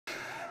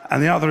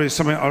And the other is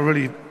something I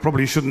really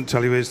probably shouldn't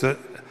tell you, is that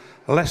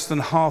less than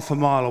half a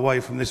mile away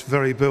from this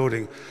very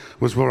building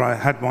was where I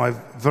had my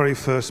very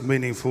first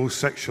meaningful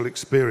sexual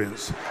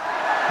experience.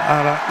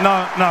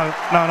 No,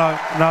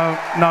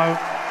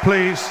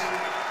 please,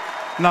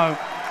 no,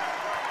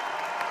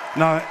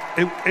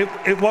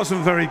 it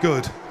wasn't very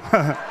good.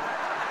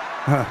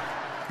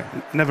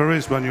 Never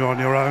is when you're on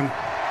your own.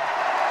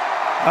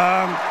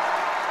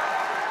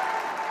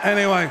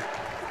 Anyway,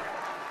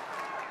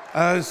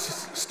 as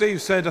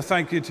Steve said a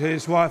thank you to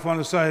his wife, I want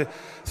to say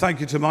thank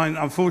you to mine.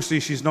 Unfortunately,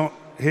 she's not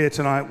here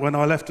tonight. When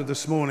I left her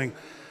this morning,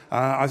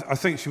 I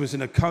think she was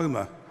in a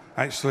coma,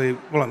 actually.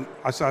 Well,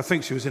 I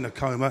think she was in a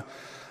coma.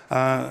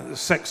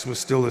 Sex was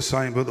still the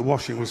same, but the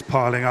washing was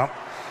piling up.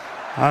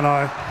 And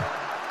I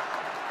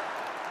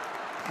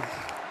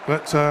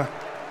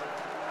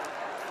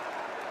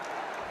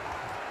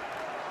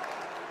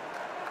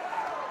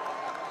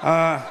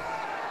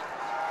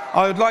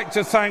would like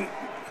to thank,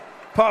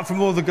 apart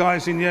from all the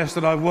guys in Yes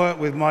that I've worked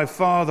with, my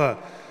father,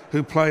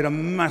 who played a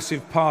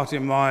massive part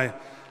in my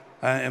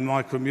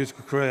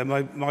musical career.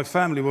 My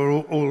family were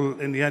all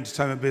in the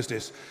entertainment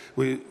business.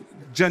 We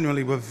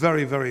genuinely were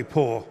very, very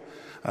poor.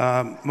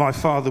 My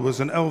father was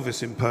an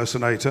Elvis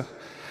impersonator,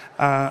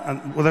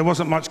 and well, there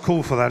wasn't much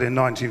call for that in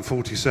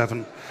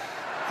 1947.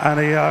 And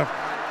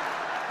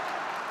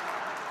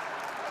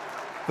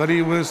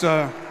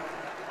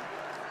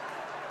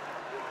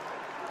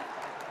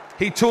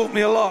he taught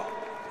me a lot.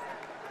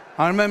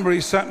 I remember he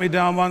sat me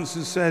down once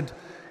and said,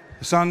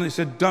 "Son," he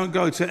said, "don't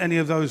go to any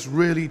of those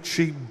really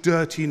cheap,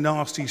 dirty,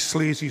 nasty,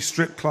 sleazy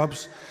strip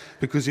clubs,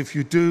 because if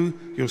you do,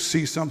 you'll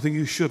see something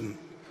you shouldn't."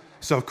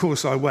 So of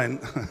course I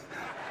went,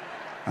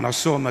 and I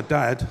saw my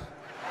dad.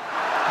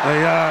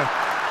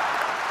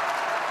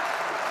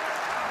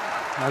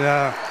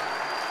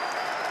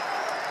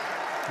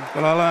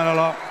 But I learned a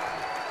lot.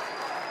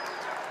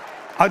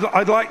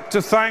 I'd like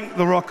to thank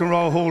the Rock and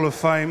Roll Hall of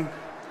Fame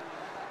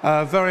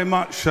very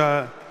much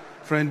for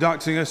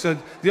inducting us.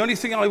 The only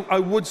thing I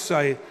would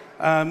say,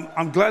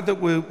 I'm glad that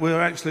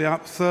we're actually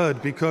up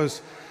third,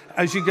 because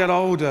as you get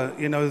older,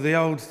 you know, the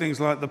old things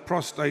like the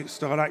prostate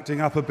start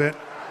acting up a bit,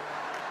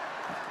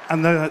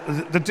 and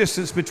the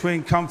distance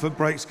between comfort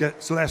breaks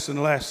gets less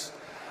and less.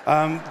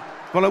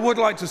 But I would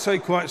like to say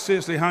quite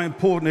seriously how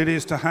important it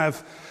is to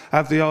have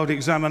the old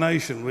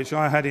examination, which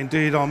I had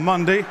indeed on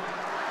Monday.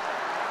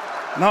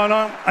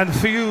 No, and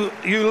for you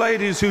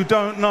ladies who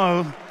don't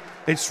know,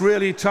 it's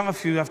really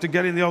tough. You have to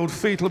get in the old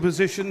fetal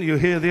position. You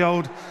hear the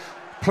old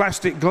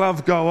plastic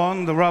glove go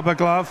on, the rubber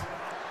glove.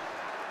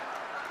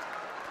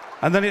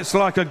 And then it's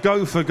like a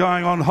gopher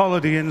going on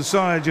holiday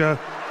inside your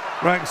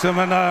rectum.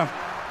 And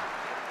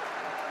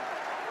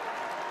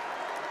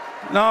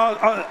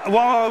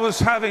while I was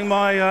having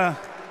my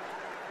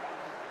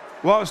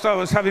whilst I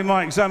was having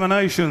my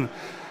examination,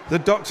 the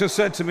doctor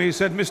said to me, he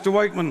said, "Mr.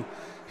 Wakeman,"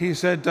 he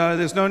said,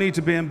 "there's no need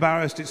to be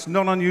embarrassed. It's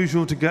not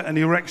unusual to get an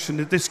erection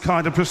at this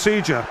kind of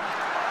procedure."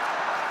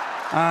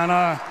 And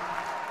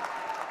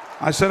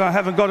I said, "I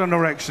haven't got an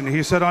erection."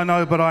 He said, "I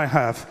know, but I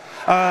have."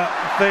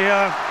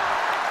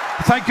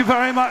 Thank you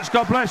very much.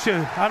 God bless you.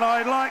 And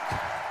I'd like...